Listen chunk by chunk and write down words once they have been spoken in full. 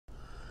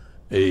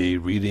A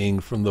reading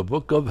from the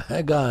book of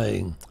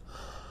Haggai.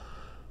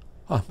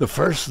 On the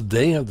first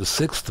day of the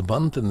 6th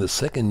month in the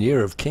 2nd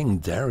year of King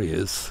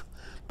Darius,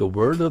 the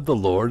word of the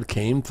Lord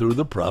came through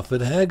the prophet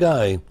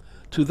Haggai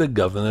to the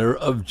governor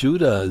of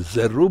Judah,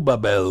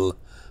 Zerubbabel,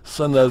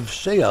 son of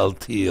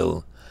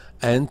Shealtiel,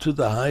 and to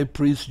the high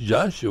priest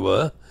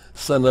Joshua,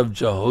 son of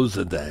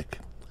Jehozadak.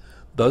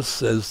 Thus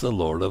says the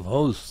Lord of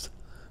hosts,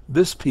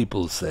 this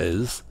people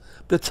says,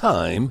 the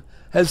time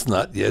has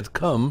not yet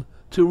come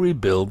to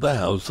rebuild the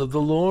house of the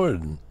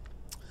Lord.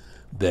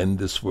 Then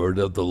this word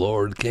of the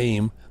Lord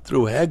came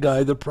through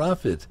Haggai the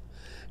prophet.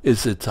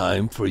 Is it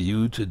time for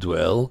you to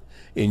dwell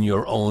in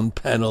your own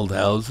paneled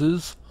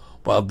houses,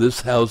 while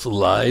this house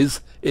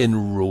lies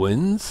in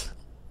ruins?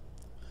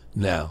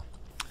 Now,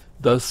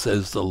 thus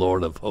says the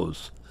Lord of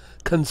hosts,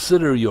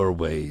 consider your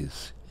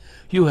ways.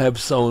 You have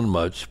sown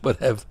much, but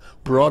have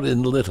brought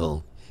in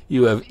little.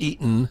 You have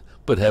eaten,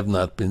 but have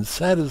not been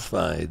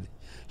satisfied.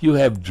 You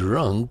have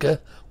drunk,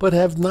 but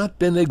have not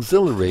been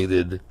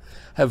exhilarated,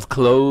 have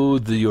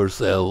clothed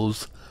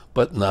yourselves,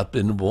 but not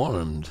been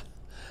warmed.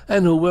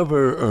 And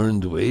whoever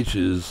earned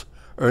wages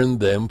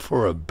earned them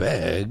for a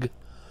bag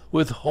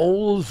with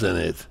holes in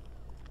it.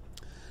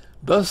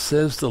 Thus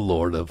says the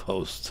Lord of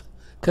hosts,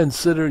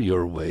 consider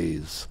your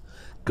ways.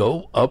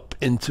 Go up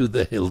into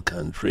the hill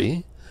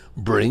country,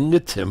 bring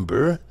a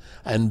timber,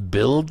 and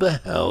build the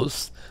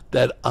house,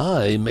 that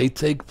I may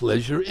take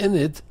pleasure in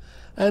it,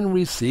 and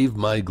receive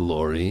my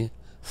glory,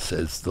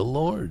 says the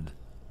Lord.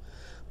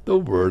 The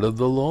word of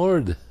the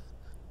Lord.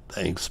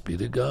 Thanks be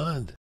to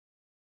God.